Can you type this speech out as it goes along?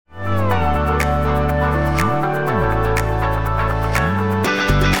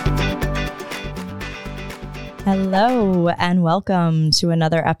Hello, and welcome to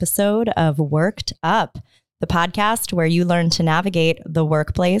another episode of Worked Up, the podcast where you learn to navigate the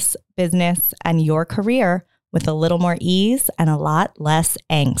workplace, business, and your career with a little more ease and a lot less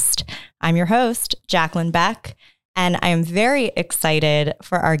angst. I'm your host, Jacqueline Beck, and I am very excited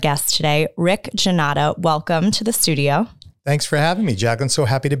for our guest today, Rick Gannotta. Welcome to the studio. Thanks for having me, Jacqueline. So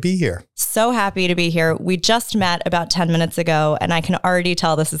happy to be here. So happy to be here. We just met about 10 minutes ago, and I can already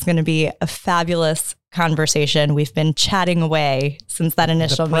tell this is going to be a fabulous conversation. We've been chatting away since that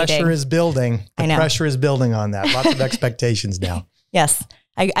initial meeting. The pressure is building. The pressure is building on that. Lots of expectations now. Yes.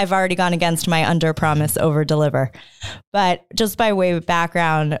 I've already gone against my under promise, over deliver. But just by way of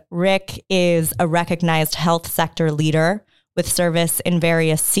background, Rick is a recognized health sector leader with service in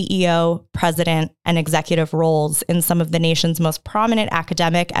various CEO, president, and executive roles in some of the nation's most prominent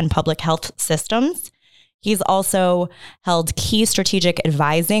academic and public health systems. He's also held key strategic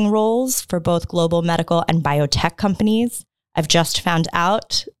advising roles for both global medical and biotech companies. I've just found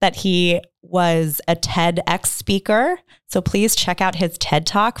out that he was a TEDx speaker, so please check out his TED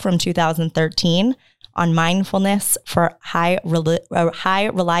Talk from 2013 on mindfulness for high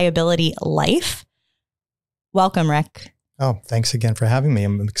reliability life. Welcome, Rick. Oh, thanks again for having me.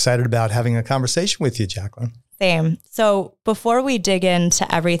 I'm excited about having a conversation with you, Jacqueline. Same. So before we dig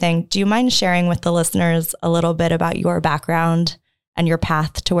into everything, do you mind sharing with the listeners a little bit about your background and your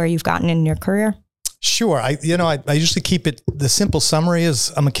path to where you've gotten in your career? Sure. I usually keep it, the simple summary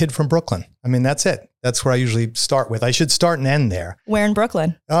is I'm a kid from Brooklyn. I mean, that's it. That's where I usually start with. I should start and end there. Where in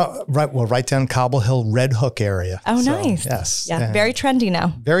Brooklyn? Right down Cobble Hill, Red Hook area. Oh, so, nice. Yes. Yeah. Very trendy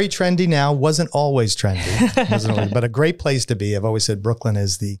now. Very trendy now. Wasn't always trendy, but a great place to be. I've always said Brooklyn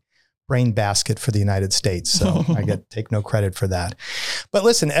is the brain basket for the United States. So I take no credit for that. But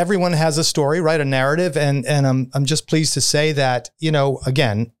listen, everyone has a story, right? A narrative. And I'm just pleased to say that,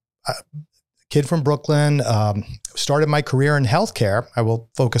 again, kid from Brooklyn, started my career in healthcare. I will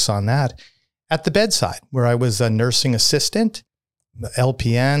focus on that at the bedside, where I was a nursing assistant,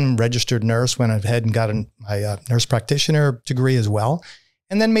 LPN, registered nurse, went ahead and got my nurse practitioner degree as well,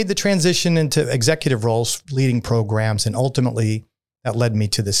 and then made the transition into executive roles, leading programs, and ultimately that led me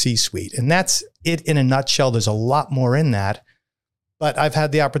to the C-suite. And that's it in a nutshell. There's a lot more in that, but I've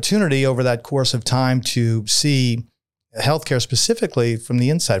had the opportunity over that course of time to see healthcare specifically from the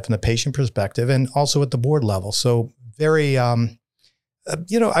inside, from the patient perspective, and also at the board level. So very,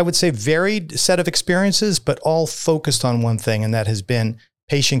 I would say varied set of experiences, but all focused on one thing, and that has been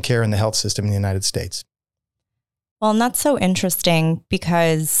patient care in the health system in the United States. Well, and that's so interesting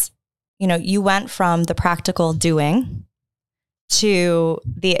because, you went from the practical doing to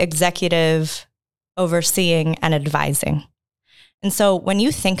the executive overseeing and advising. And so when you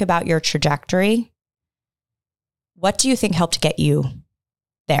think about your trajectory, what do you think helped get you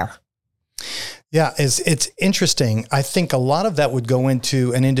there? Yeah, it's interesting. I think a lot of that would go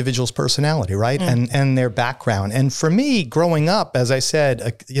into an individual's personality, right? And their background. And for me, growing up, as I said,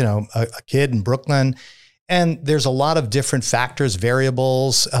 a kid in Brooklyn, and there's a lot of different factors,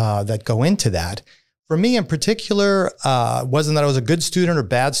 variables that go into that. For me in particular, wasn't that I was a good student or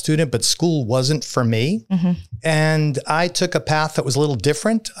bad student, but school wasn't for me. Mm-hmm. And I took a path that was a little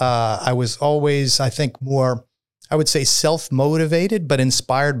different. I was always, I think, more, I would say, self-motivated, but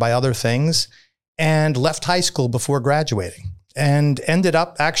inspired by other things, and left high school before graduating and ended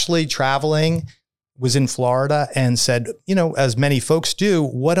up actually traveling, was in Florida, and said, as many folks do,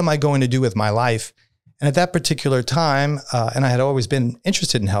 what am I going to do with my life? And at that particular time, and I had always been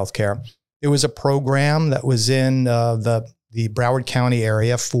interested in healthcare, there was a program that was in the Broward County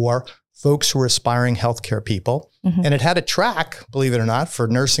area for folks who were aspiring healthcare people. Mm-hmm. And it had a track, believe it or not, for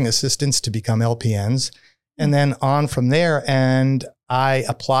nursing assistants to become LPNs. And then on from there, and I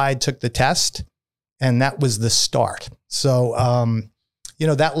applied, took the test, and that was the start. So,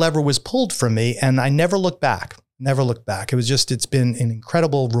 that lever was pulled from me, and I never looked back. It's been an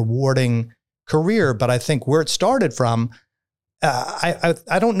incredible, rewarding career. But I think where it started from,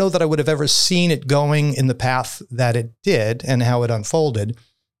 I don't know that I would have ever seen it going in the path that it did and how it unfolded.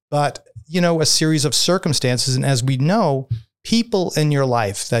 But, a series of circumstances. And as we know, people in your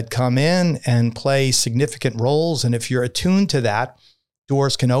life that come in and play significant roles. And if you're attuned to that,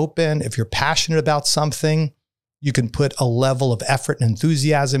 doors can open. If you're passionate about something, you can put a level of effort and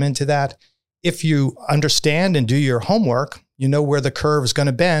enthusiasm into that. If you understand and do your homework, you know where the curve is going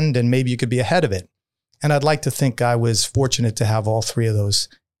to bend, and maybe you could be ahead of it. And I'd like to think I was fortunate to have all three of those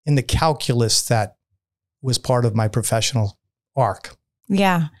in the calculus that was part of my professional arc.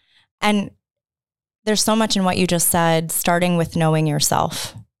 Yeah. And there's so much in what you just said, starting with knowing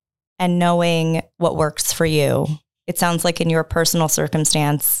yourself and knowing what works for you it sounds like in your personal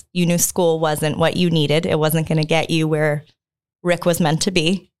circumstance, you knew school wasn't what you needed. It wasn't going to get you where Rick was meant to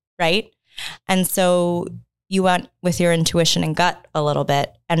be, right? And so you went with your intuition and gut a little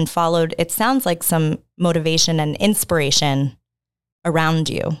bit and followed, it sounds like, some motivation and inspiration around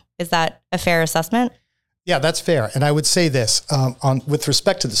you. Is that a fair assessment? Yeah, that's fair. And I would say this with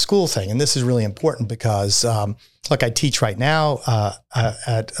respect to the school thing, and this is really important because, look, I teach right now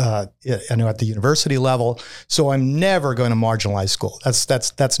at the university level, so I'm never going to marginalize school.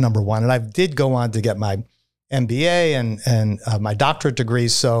 That's number one. And I did go on to get my MBA and my doctorate degree,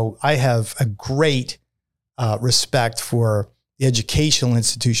 so I have a great respect for the educational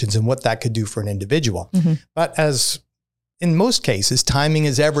institutions and what that could do for an individual. Mm-hmm. But as in most cases, timing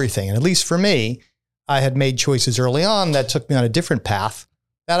is everything. And at least for me, I had made choices early on that took me on a different path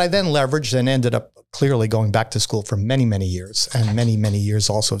that I then leveraged and ended up clearly going back to school for many, many years, and many, many years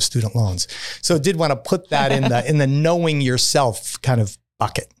also of student loans. So did want to put that in the knowing yourself kind of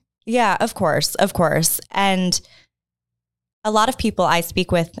bucket. Yeah, of course. And a lot of people I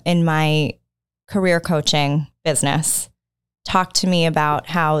speak with in my career coaching business talk to me about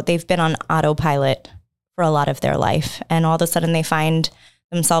how they've been on autopilot for a lot of their life. And all of a sudden they find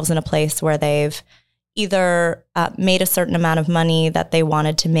themselves in a place where they've either made a certain amount of money that they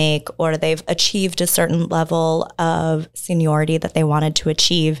wanted to make, or they've achieved a certain level of seniority that they wanted to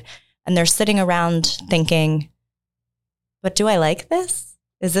achieve. And they're sitting around thinking, but do I like this?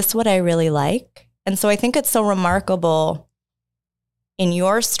 Is this what I really like? And so I think it's so remarkable in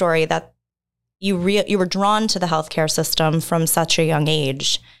your story that you were drawn to the healthcare system from such a young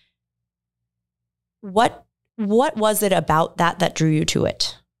age. What was it about that drew you to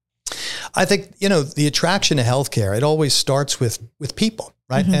it? I think, the attraction to healthcare, it always starts with people,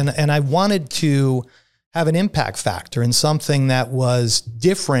 right? Mm-hmm. And I wanted to have an impact factor in something that was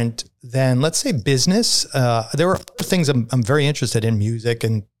different than, let's say, business. There were other things I'm very interested in, music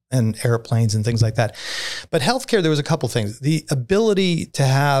and airplanes and things like that. But healthcare, there was a couple things. The ability to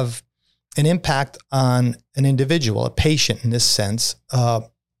have an impact on an individual, a patient in this sense,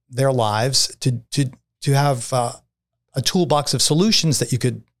 their lives, to have a toolbox of solutions that you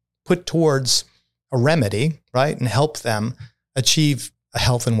could put towards a remedy, right? And help them achieve a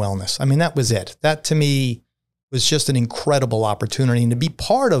health and wellness. I mean, that was it. That to me was just an incredible opportunity, and to be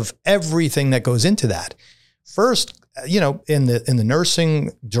part of everything that goes into that. First, in the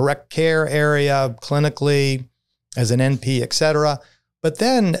nursing, direct care area, clinically, as an NP, et cetera. But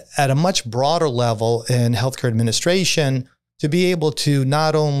then at a much broader level in healthcare administration, to be able to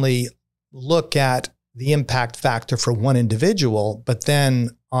not only look at the impact factor for one individual, but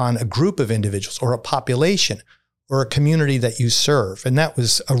then on a group of individuals or a population or a community that you serve. And that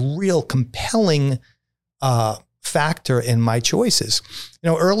was a real compelling factor in my choices.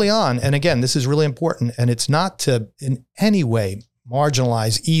 Early on, and again, this is really important, and it's not to in any way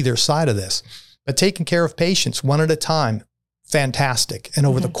marginalize either side of this, but taking care of patients one at a time, fantastic. And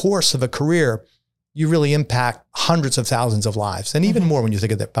over the course of a career, you really impact hundreds of thousands of lives, and even more when you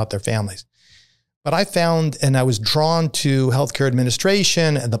think about their families. But I found, and I was drawn to healthcare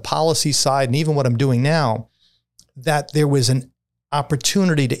administration and the policy side, and even what I'm doing now, that there was an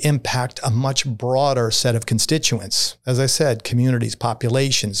opportunity to impact a much broader set of constituents. As I said, communities,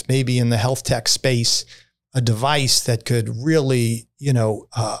 populations, maybe in the health tech space, a device that could really,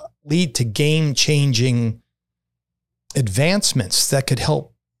 lead to game-changing advancements that could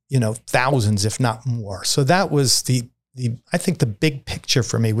help, thousands, if not more. So that was I think the big picture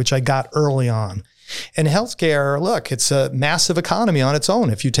for me, which I got early on. And healthcare, look, it's a massive economy on its own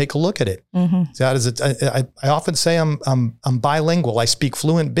if you take a look at it. Mm-hmm. So that is I often say I'm bilingual. I speak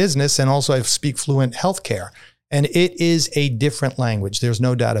fluent business, and also I speak fluent healthcare. And it is a different language. There's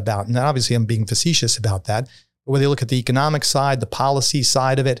no doubt about it. And obviously I'm being facetious about that. But whether you look at the economic side, the policy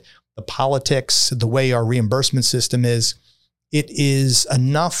side of it, the politics, the way our reimbursement system is, it is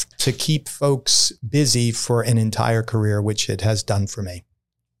enough to keep folks busy for an entire career, which it has done for me.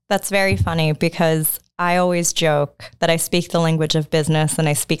 That's very funny, because I always joke that I speak the language of business and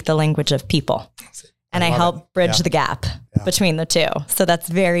I speak the language of people. And I help bridge the gap between the two. So that's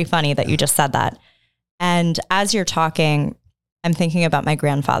very funny that you just said that. And as you're talking, I'm thinking about my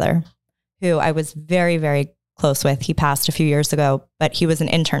grandfather, who I was very, very close with. He passed a few years ago, but he was an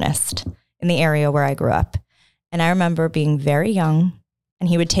internist in the area where I grew up. And I remember being very young, and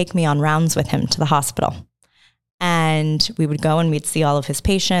he would take me on rounds with him to the hospital. And we would go and we'd see all of his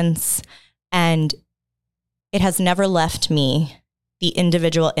patients. And it has never left me the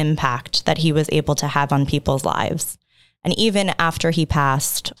individual impact that he was able to have on people's lives. And even after he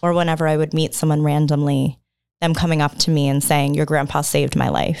passed, or whenever I would meet someone randomly, them coming up to me and saying, your grandpa saved my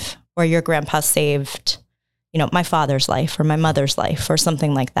life, or your grandpa saved, my father's life or my mother's life or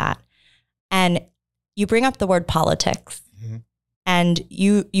something like that. And you bring up the word politics, mm-hmm. and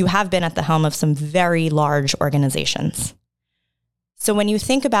you have been at the helm of some very large organizations. So when you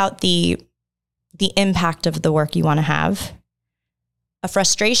think about the impact of the work you want to have, a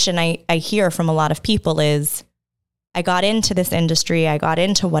frustration I hear from a lot of people is, I got into this industry, I got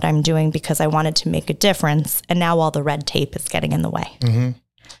into what I'm doing because I wanted to make a difference, and now all the red tape is getting in the way. Mm-hmm.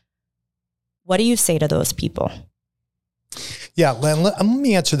 What do you say to those people? Yeah, let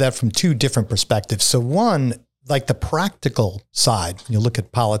me answer that from two different perspectives. So one, like the practical side, you look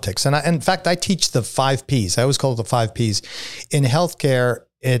at politics. And in fact, I teach the 5 Ps. I always call it the 5 Ps. In healthcare,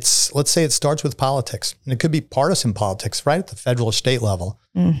 let's say it starts with politics. And it could be partisan politics, right? At the federal or state level.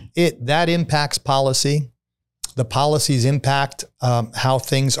 That impacts policy. The policies impact how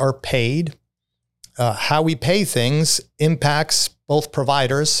things are paid. How we pay things impacts both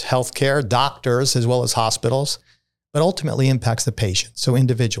providers, healthcare, doctors, as well as hospitals, but ultimately impacts the patient, so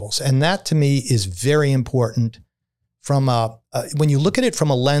individuals. And that to me is very important from when you look at it from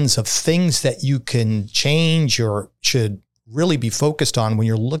a lens of things that you can change or should really be focused on when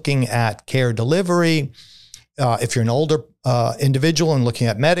you're looking at care delivery. If you're an older individual and looking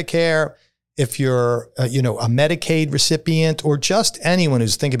at Medicare, if you're a Medicaid recipient, or just anyone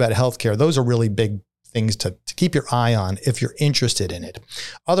who's thinking about healthcare, those are really big things to keep your eye on if you're interested in it.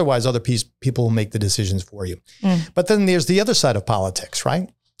 Otherwise, other people will make the decisions for you. But then there's the other side of politics, right?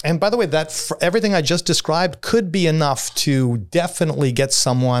 And by the way, everything I just described could be enough to definitely get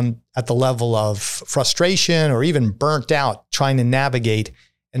someone at the level of frustration or even burnt out trying to navigate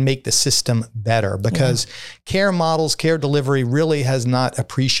and make the system better, because care models, care delivery really has not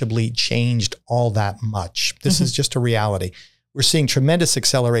appreciably changed all that much. This is just a reality. We're seeing tremendous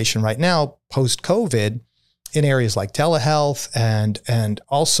acceleration right now post-COVID in areas like telehealth, and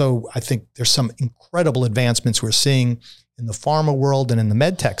also I think there's some incredible advancements we're seeing in the pharma world and in the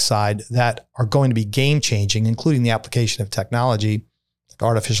medtech side that are going to be game-changing, including the application of technology, like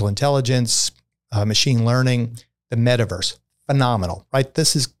artificial intelligence, machine learning, the metaverse. Phenomenal, right?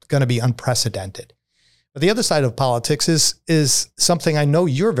 This is going to be unprecedented. But the other side of politics is something I know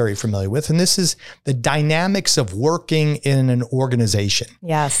you're very familiar with, and this is the dynamics of working in an organization.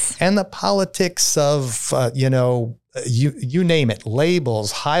 Yes. And the politics of, you name it,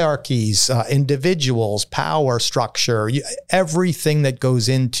 labels, hierarchies, individuals, power structure, everything that goes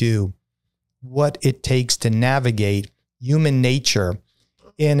into what it takes to navigate human nature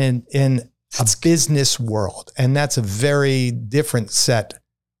in a business world. And that's a very different set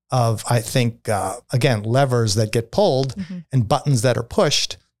of, I think, again, levers that get pulled and buttons that are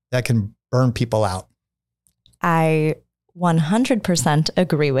pushed that can burn people out. I 100%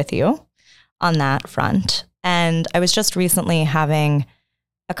 agree with you on that front. And I was just recently having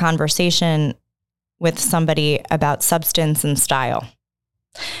a conversation with somebody about substance and style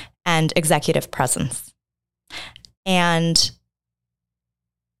and executive presence. And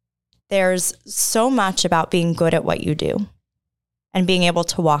there's so much about being good at what you do and being able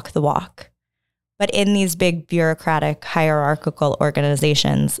to walk the walk. But in these big bureaucratic, hierarchical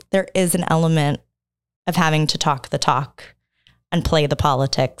organizations, there is an element of having to talk the talk and play the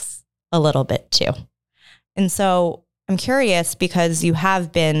politics a little bit too. And so I'm curious, because you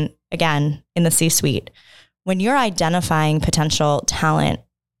have been, again, in the C-suite, when you're identifying potential talent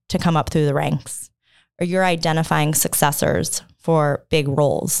to come up through the ranks, or you're identifying successors for big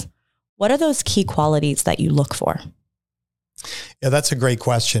roles, what are those key qualities that you look for? Yeah, that's a great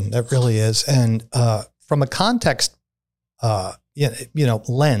question. That really is. And from a context,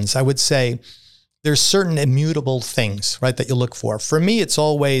 lens, I would say there's certain immutable things, right, that you look for. For me, it's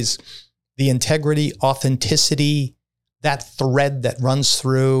always the integrity, authenticity, that thread that runs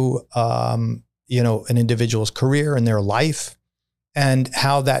through, an individual's career and their life, and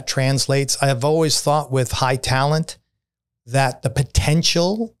how that translates. I have always thought with high talent that the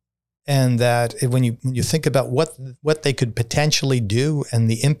potential, and that when you think about what they could potentially do and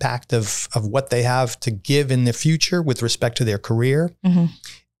the impact of what they have to give in the future with respect to their career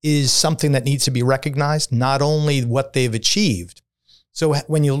is something that needs to be recognized, not only what they've achieved. So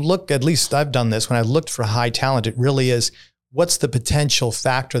when you look, at least I've done this, when I looked for high talent, it really is, what's the potential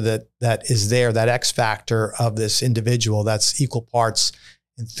factor that is there, that X factor of this individual that's equal parts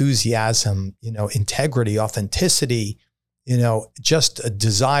enthusiasm, integrity, authenticity, just a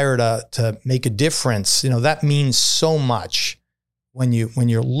desire to make a difference. That means so much when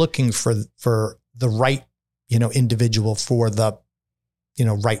you're looking for the right, individual for the,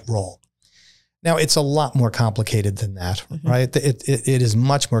 right role. Now, it's a lot more complicated than that, right? It is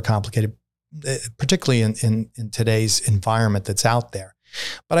much more complicated, particularly in today's environment that's out there.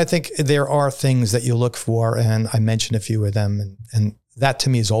 But I think there are things that you look for, and I mentioned a few of them, and that to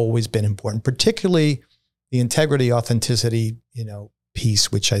me has always been important, particularly the integrity, authenticity,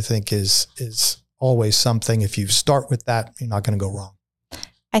 piece, which I think is always something. If you start with that, you're not going to go wrong.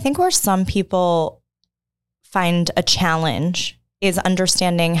 I think where some people find a challenge is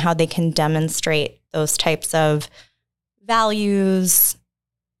understanding how they can demonstrate those types of values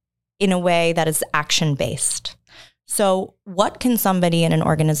in a way that is action-based. So what can somebody in an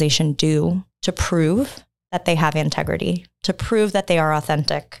organization do to prove that they have integrity, to prove that they are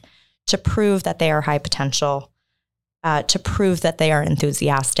authentic, to prove that they are high potential, to prove that they are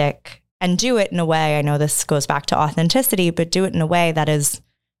enthusiastic, and do it in a way, I know this goes back to authenticity, but do it in a way that is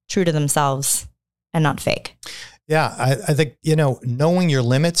true to themselves and not fake? Yeah, I think, knowing your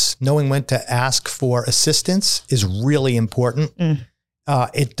limits, knowing when to ask for assistance is really important.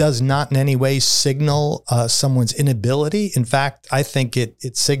 It does not in any way signal someone's inability. In fact, I think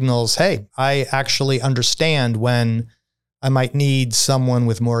it signals, hey, I actually understand when I might need someone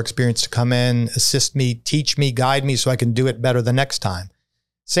with more experience to come in, assist me, teach me, guide me so I can do it better the next time.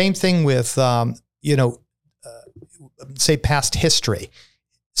 Same thing with, say past history.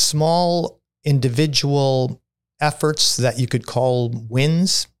 Small individual efforts that you could call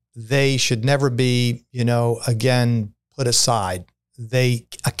wins, they should never be, again, put aside. They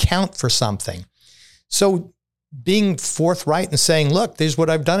account for something. So being forthright and saying, look, this is what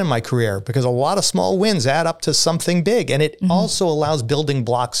I've done in my career, because a lot of small wins add up to something big. And it also allows building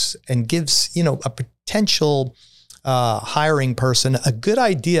blocks and gives, a potential hiring person a good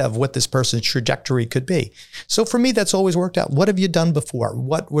idea of what this person's trajectory could be. So for me, that's always worked out. What have you done before?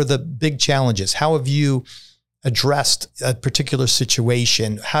 What were the big challenges? How have you addressed a particular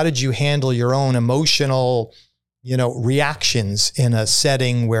situation? How did you handle your own emotional, reactions in a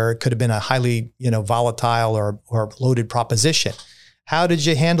setting where it could have been a highly, volatile or loaded proposition? How did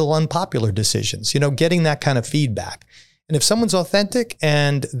you handle unpopular decisions? Getting that kind of feedback. And if someone's authentic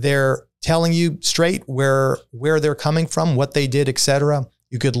and they're telling you straight where they're coming from, what they did, et cetera,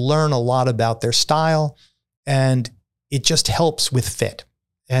 you could learn a lot about their style, and it just helps with fit.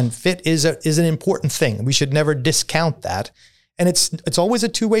 And fit is an important thing. We should never discount that. And it's always a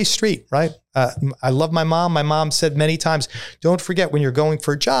two-way street, right? I love my mom. My mom said many times, don't forget when you're going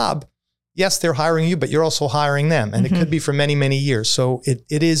for a job, yes, they're hiring you, but you're also hiring them. And it could be for many, many years. So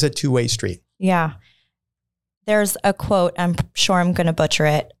it is a two-way street. Yeah. There's a quote, I'm sure I'm going to butcher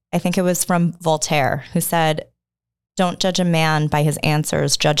it. I think it was from Voltaire, who said, don't judge a man by his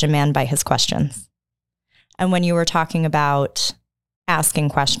answers, judge a man by his questions. And when you were talking about asking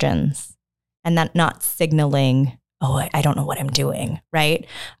questions and that not signaling, oh, I don't know what I'm doing, right?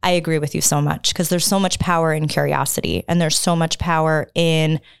 I agree with you so much, because there's so much power in curiosity, and there's so much power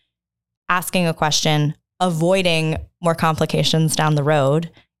in asking a question, avoiding more complications down the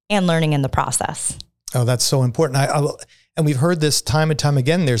road, and learning in the process. Oh, that's so important. And we've heard this time and time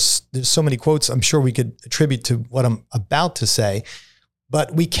again. There's so many quotes I'm sure we could attribute to what I'm about to say,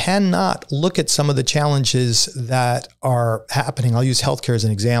 but we cannot look at some of the challenges that are happening. I'll use healthcare as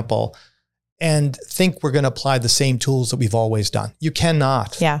an example, and think we're going to apply the same tools that we've always done. You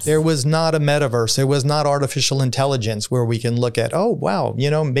cannot. Yes. There was not a metaverse. There was not artificial intelligence where we can look at, oh, wow,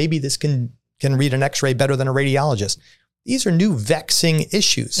 maybe this can read an x-ray better than a radiologist. These are new vexing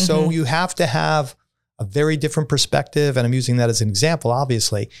issues. So you have to have a very different perspective, and I'm using that as an example,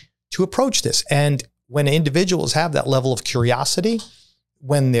 obviously, to approach this. And when individuals have that level of curiosity,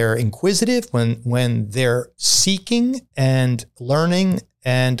 when they're inquisitive, when they're seeking and learning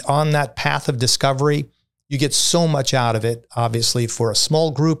and on that path of discovery, you get so much out of it, obviously, for a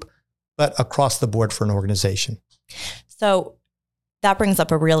small group, but across the board for an organization. So that brings up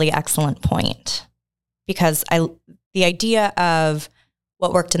a really excellent point, because the idea of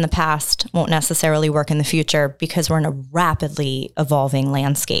what worked in the past won't necessarily work in the future, because we're in a rapidly evolving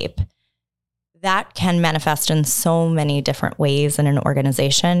landscape. That can manifest in so many different ways in an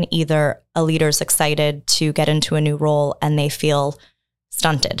organization. Either a leader's excited to get into a new role and they feel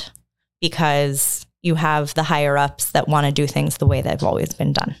stunted because you have the higher ups that want to do things the way they've always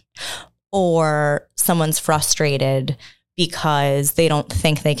been done. Or someone's frustrated because they don't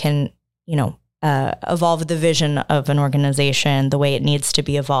think they can, evolve the vision of an organization the way it needs to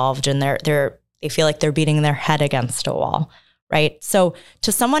be evolved, and they feel like they're beating their head against a wall, right? So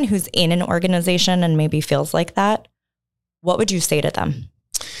to someone who's in an organization and maybe feels like that, what would you say to them?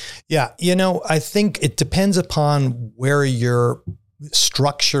 Yeah, I think it depends upon where you're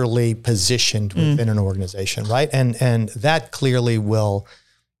structurally positioned within an organization, right? And that clearly will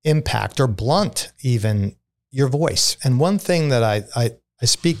impact or blunt even your voice. And one thing that I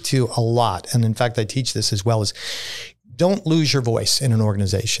speak to a lot, and in fact, I teach this as well, is don't lose your voice in an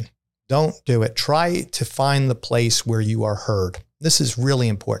organization. Don't do it. Try to find the place where you are heard. This is really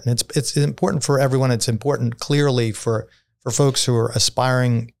important. It's important for everyone. It's important clearly for folks who are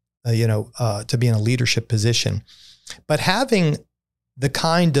aspiring, to be in a leadership position. But having the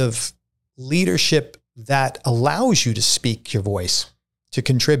kind of leadership that allows you to speak your voice, to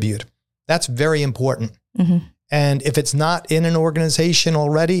contribute, that's very important. Mm-hmm. And if it's not in an organization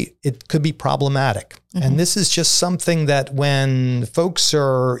already, it could be problematic. Mm-hmm. And this is just something that when folks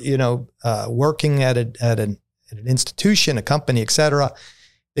are, working at an institution, a company, et cetera,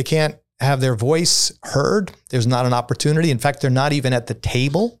 they can't have their voice heard. There's not an opportunity. In fact, they're not even at the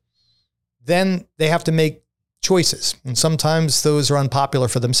table. Then they have to make choices. And sometimes those are unpopular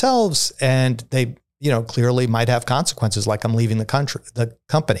for themselves, and they, clearly might have consequences, like I'm leaving the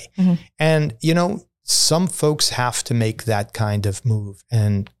company. Mm-hmm. And, some folks have to make that kind of move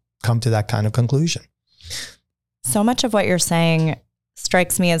and come to that kind of conclusion. So much of what you're saying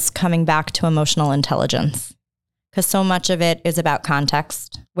strikes me as coming back to emotional intelligence, because so much of it is about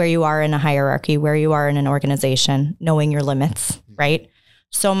context, where you are in a hierarchy, where you are in an organization, knowing your limits, right?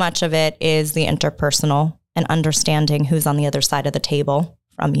 So much of it is the interpersonal and understanding who's on the other side of the table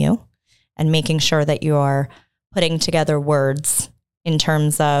from you, and making sure that you're putting together words in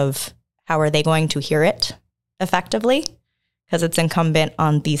terms of how are they going to hear it effectively? Because it's incumbent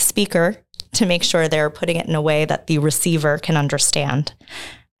on the speaker to make sure they're putting it in a way that the receiver can understand.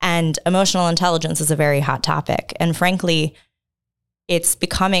 And emotional intelligence is a very hot topic. And frankly, it's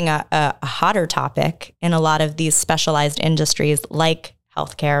becoming a hotter topic in a lot of these specialized industries like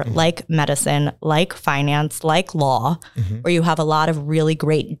healthcare, mm-hmm. like medicine, like finance, like law, mm-hmm. where you have a lot of really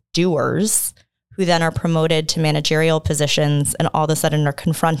great doers who then are promoted to managerial positions and all of a sudden are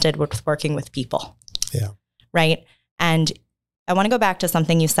confronted with working with people. Yeah. Right. And I want to go back to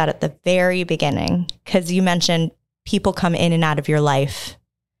something you said at the very beginning, because you mentioned people come in and out of your life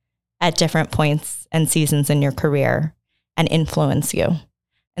at different points and seasons in your career and influence you.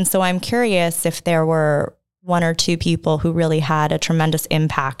 And so I'm curious if there were one or two people who really had a tremendous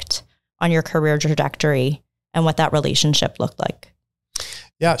impact on your career trajectory and what that relationship looked like.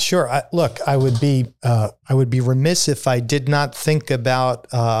 Yeah, sure. I would be remiss if I did not think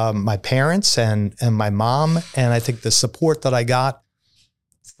about my parents and my mom. And I think the support that I got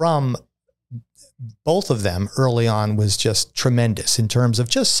from both of them early on was just tremendous in terms of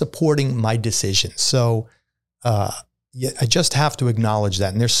just supporting my decisions. So I just have to acknowledge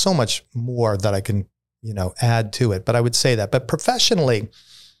that. And there's so much more that I can, add to it. But I would say that. But professionally,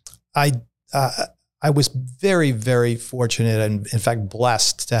 I was very, very fortunate and, in fact,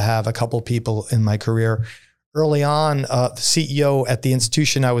 blessed to have a couple of people in my career early on. The CEO at the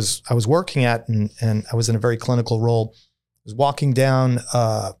institution I was working at, and I was in a very clinical role, was walking down,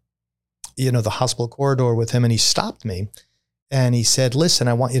 the hospital corridor with him, and he stopped me, and he said, "Listen,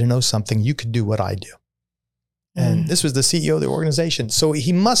 I want you to know something. You could do what I do." And this was the CEO of the organization. So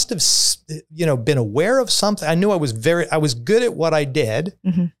he must have, been aware of something. I knew I was good at what I did.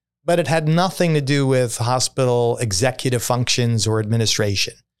 Mm-hmm. But it had nothing to do with hospital executive functions or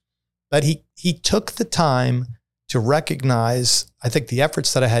administration. But he took the time to recognize, I think, the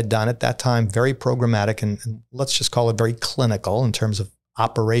efforts that I had done at that time, very programmatic and let's just call it very clinical in terms of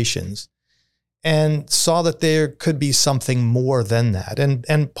operations, and saw that there could be something more than that.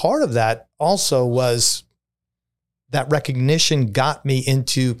 And part of that also was that recognition got me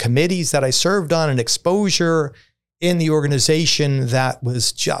into committees that I served on and exposure in the organization that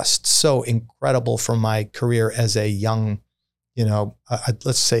was just so incredible for my career as a young,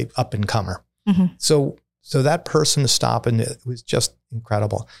 let's say up and comer. Mm-hmm. So that person to stop, and it was just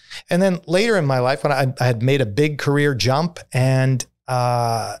incredible. And then later in my life, when I had made a big career jump and,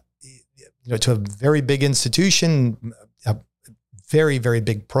 to a very big institution, a very, very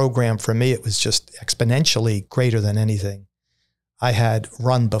big program for me, it was just exponentially greater than anything I had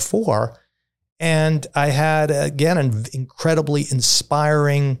run before. And I had, again, an incredibly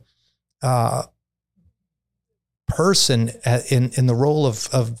inspiring person in the role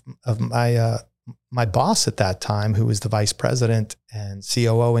of my boss at that time, who was the vice president and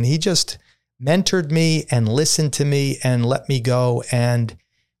COO. And he just mentored me and listened to me and let me go. And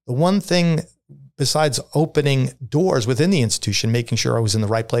the one thing, besides opening doors within the institution, making sure I was in the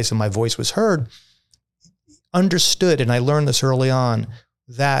right place and my voice was heard, understood, and I learned this early on,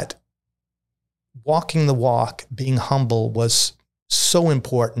 that walking the walk, being humble was so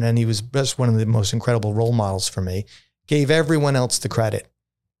important. And he was just one of the most incredible role models for me. Gave everyone else the credit.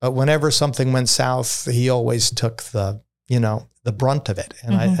 But whenever something went south, he always took the brunt of it.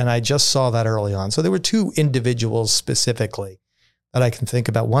 And mm-hmm. I just saw that early on. So there were two individuals specifically that I can think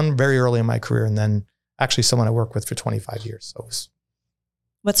about. One very early in my career, and then actually someone I worked with for 25 years. So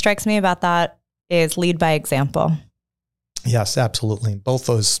what strikes me about that is lead by example. Yes, absolutely. In both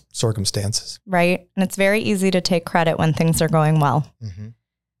those circumstances. Right. And it's very easy to take credit when things are going well. Mm-hmm.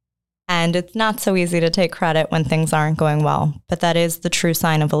 And it's not so easy to take credit when things aren't going well. But that is the true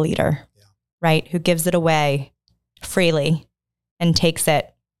sign of a leader, right? Who gives it away freely and takes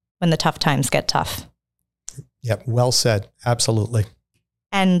it when the tough times get tough. Yep. Well said. Absolutely.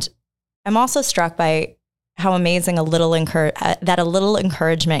 And I'm also struck by how amazing a little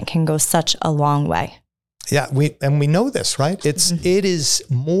encouragement can go such a long way. Yeah, we know this, right? It is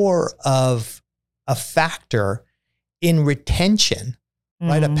more of a factor in retention,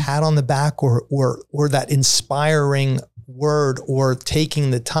 right? A pat on the back or that inspiring word or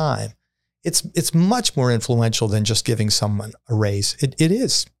taking the time. It's much more influential than just giving someone a raise. It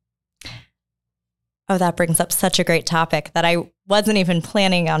is. Oh, that brings up such a great topic that I wasn't even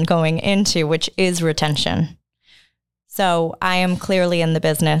planning on going into, which is retention. So I am clearly in the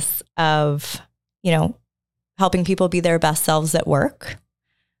business of, helping people be their best selves at work.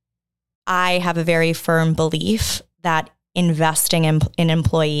 I have a very firm belief that investing in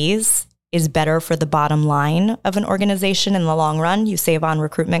employees is better for the bottom line of an organization in the long run. You save on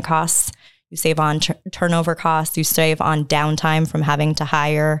recruitment costs, you save on turnover costs, you save on downtime from having to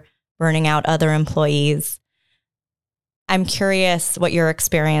hire, burning out other employees. I'm curious what your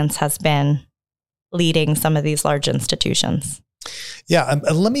experience has been leading some of these large institutions. Yeah,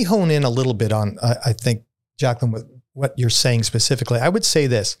 let me hone in a little bit on, I think, Jacqueline, with what you're saying specifically. I would say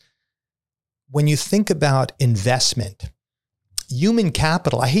this. When you think about investment, human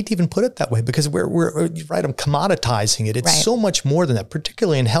capital, I hate to even put it that way because we're right, I'm commoditizing it. It's so much more than that,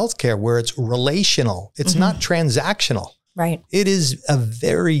 particularly in healthcare where it's relational. It's not transactional. Right. It is a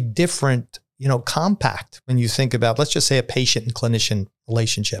very different, compact when you think about, let's just say, a patient and clinician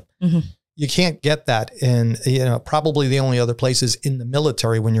relationship. Mm-hmm. You can't get that in, probably the only other places in the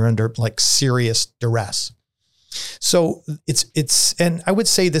military when you're under like serious duress. So it's, and I would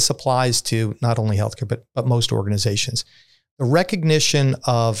say this applies to not only healthcare, but most organizations. The recognition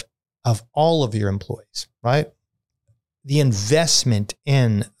of all of your employees, right? The investment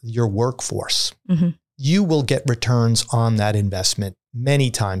in your workforce, you will get returns on that investment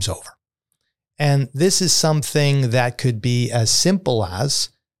many times over. And this is something that could be as simple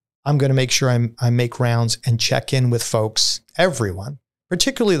as, I'm going to make sure I make rounds and check in with folks, everyone,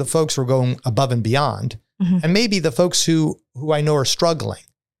 particularly the folks who are going above and beyond, and maybe the folks who I know are struggling,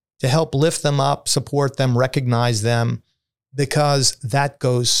 to help lift them up, support them, recognize them, because that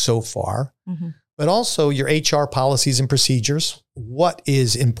goes so far. But also your HR policies and procedures, what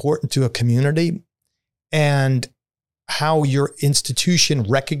is important to a community, and how your institution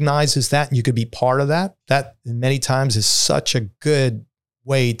recognizes that, and you could be part of that. That many times is such a good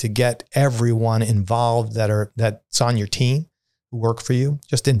way to get everyone involved that's on your team who work for you,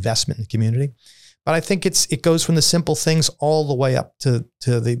 just investment in the community. But I think it goes from the simple things all the way up to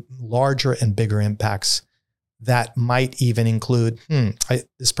the larger and bigger impacts that might even include,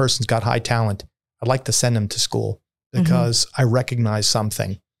 this person's got high talent. I'd like to send them to school because I recognize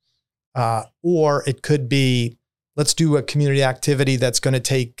something. Or it could be, let's do a community activity that's going to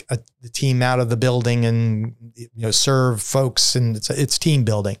take the team out of the building and serve folks, and it's team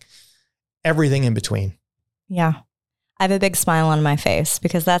building. Everything in between. Yeah. I have a big smile on my face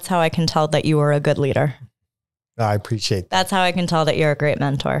because that's how I can tell that you are a good leader. I appreciate that. That's how I can tell that you're a great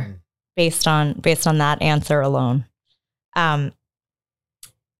mentor based on that answer alone. I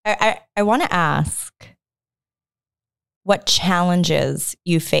want to ask what challenges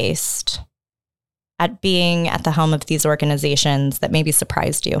you faced at being at the helm of these organizations that maybe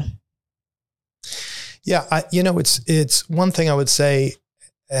surprised you. Yeah, it's one thing I would say,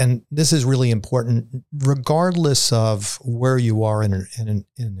 and this is really important, regardless of where you are in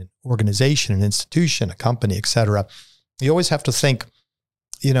an organization, an institution, a company, et cetera, you always have to think,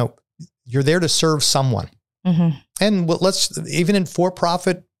 you're there to serve someone. And even in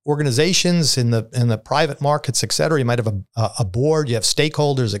for-profit organizations, in the private markets, et cetera, you might have a board, you have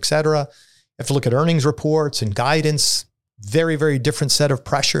stakeholders, et cetera. You have to look at earnings reports and guidance, very, very different set of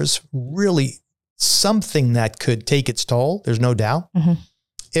pressures, really something that could take its toll. There's no doubt.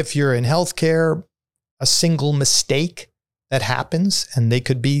 If you're in healthcare, a single mistake that happens, and they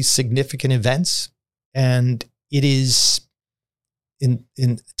could be significant events, and it is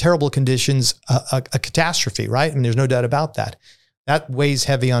in terrible conditions, a catastrophe, right? I mean, there's no doubt about that. That weighs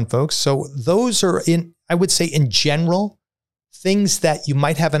heavy on folks. So those are I would say in general, things that you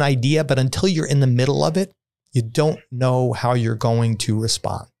might have an idea, but until you're in the middle of it, you don't know how you're going to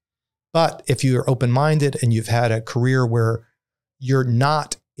respond. But if you're open-minded and you've had a career where you're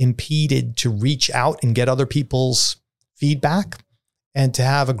not impeded to reach out and get other people's feedback, and to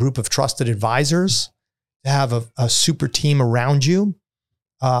have a group of trusted advisors, to have a super team around you.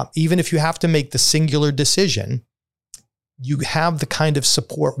 Even if you have to make the singular decision, you have the kind of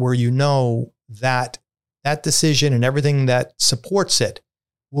support where you know that that decision and everything that supports it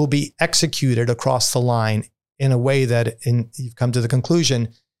will be executed across the line in a way that you've come to the conclusion,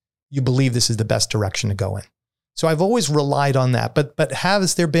 you believe this is the best direction to go in. So I've always relied on that. But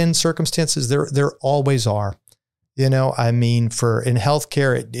has there been circumstances? There always are. I mean, in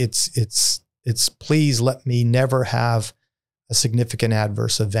healthcare, it's please let me never have a significant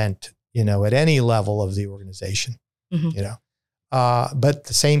adverse event, at any level of the organization, but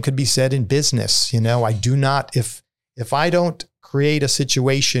the same could be said in business. I do not, if I don't create a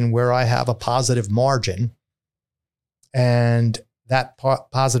situation where I have a positive margin and that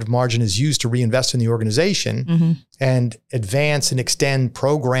positive margin is used to reinvest in the organization and advance and extend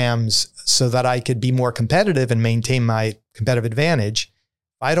programs so that I could be more competitive and maintain my competitive advantage.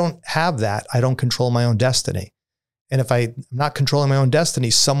 If I don't have that, I don't control my own destiny. And if I'm not controlling my own destiny,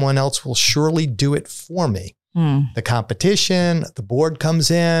 someone else will surely do it for me. The competition, the board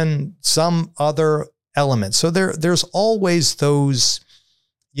comes in, some other element. So there's always those,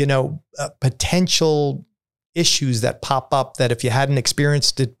 potential issues that pop up that if you hadn't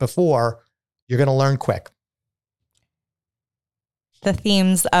experienced it before, you're going to learn quick. The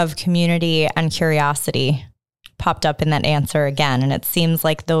themes of community and curiosity popped up in that answer again. And it seems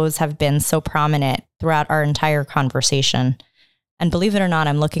like those have been so prominent throughout our entire conversation. And believe it or not,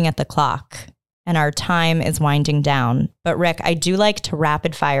 I'm looking at the clock and our time is winding down. But Rick, I do like to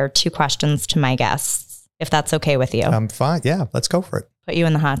rapid fire 2 questions to my guests, if that's okay with you. I'm fine. Yeah, let's go for it. Put you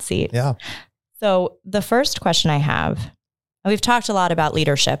in the hot seat. Yeah. So the first question I have, we've talked a lot about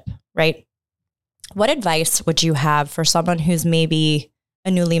leadership, right? What advice would you have for someone who's maybe a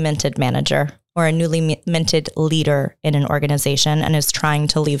newly minted manager or a newly minted leader in an organization and is trying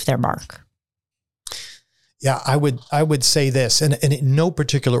to leave their mark? Yeah, I would say this, and in no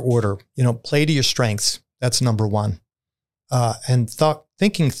particular order, play to your strengths. That's number one. And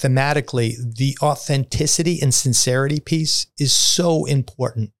thinking thematically, the authenticity and sincerity piece is so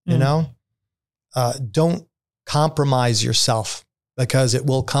important, Don't compromise yourself because it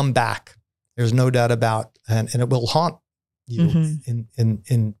will come back. There's no doubt about, and it will haunt you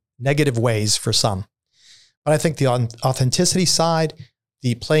in negative ways for some. But I think the authenticity side,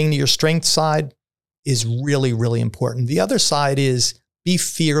 the playing to your strength side is really, really important. The other side is be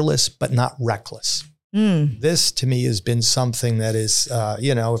fearless, but not reckless. This to me has been something that is,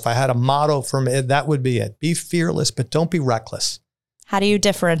 if I had a motto from it, that would be it. Be fearless, but don't be reckless. How do you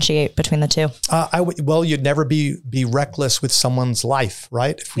differentiate between the two? You'd never be reckless with someone's life,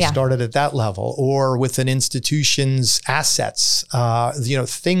 right? If we started at that level, or with an institution's assets,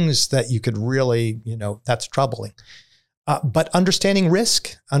 things that you could really, that's troubling. But understanding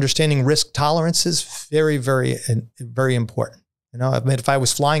risk tolerance is very, very, very important. If I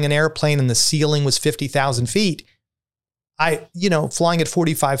was flying an airplane and the ceiling was 50,000 feet, flying at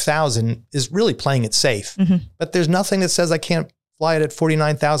 45,000 is really playing it safe. But there's nothing that says I can't fly it at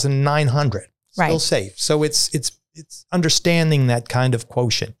 49,900. Still safe. So it's understanding that kind of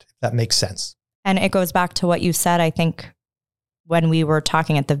quotient, if that makes sense. And it goes back to what you said, I think, when we were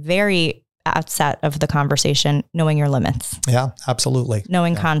talking at the very outset of the conversation, knowing your limits. Yeah, absolutely.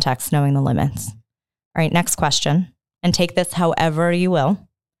 Knowing context, knowing the limits. All right, next question. And take this however you will.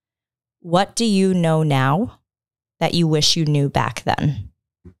 What do you know now that you wish you knew back then?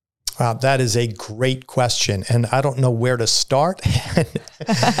 Wow, that is a great question. And I don't know where to start.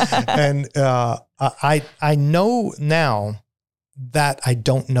 And I know now that I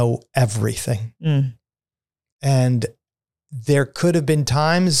don't know everything. And there could have been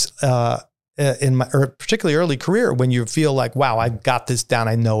times in my particularly early career when you feel like, wow, I've got this down.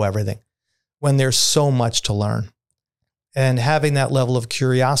 I know everything. When there's so much to learn. And having that level of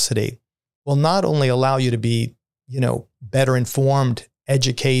curiosity will not only allow you to be, better informed,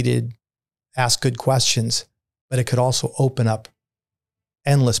 educated, ask good questions, but it could also open up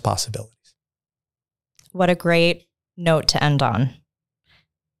endless possibilities. What a great note to end on.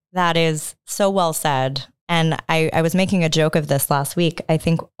 That is so well said. And I was making a joke of this last week. I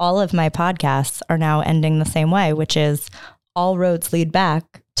think all of my podcasts are now ending the same way, which is all roads lead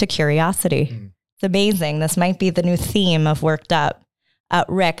back to curiosity. It's amazing. This might be the new theme of Worked Up.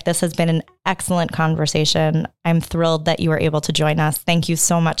 Rick, this has been an excellent conversation. I'm thrilled that you were able to join us. Thank you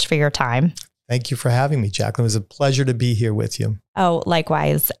so much for your time. Thank you for having me, Jacqueline. It was a pleasure to be here with you. Oh,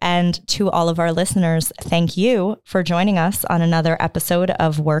 likewise. And to all of our listeners, thank you for joining us on another episode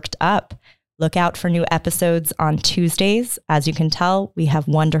of Worked Up. Look out for new episodes on Tuesdays. As you can tell, we have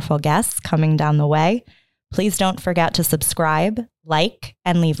wonderful guests coming down the way. Please don't forget to subscribe, like,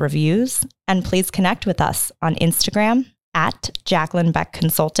 and leave reviews. And please connect with us on Instagram at Jacqueline Beck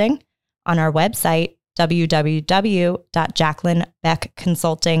Consulting, on our website,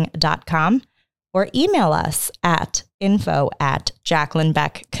 www.jacquelinebeckconsulting.com, or email us at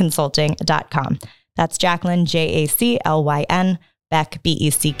info@jacquelinebeckconsulting.com. That's Jacqueline, Jaclyn, Beck,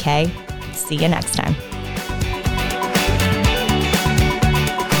 Beck. See you next time.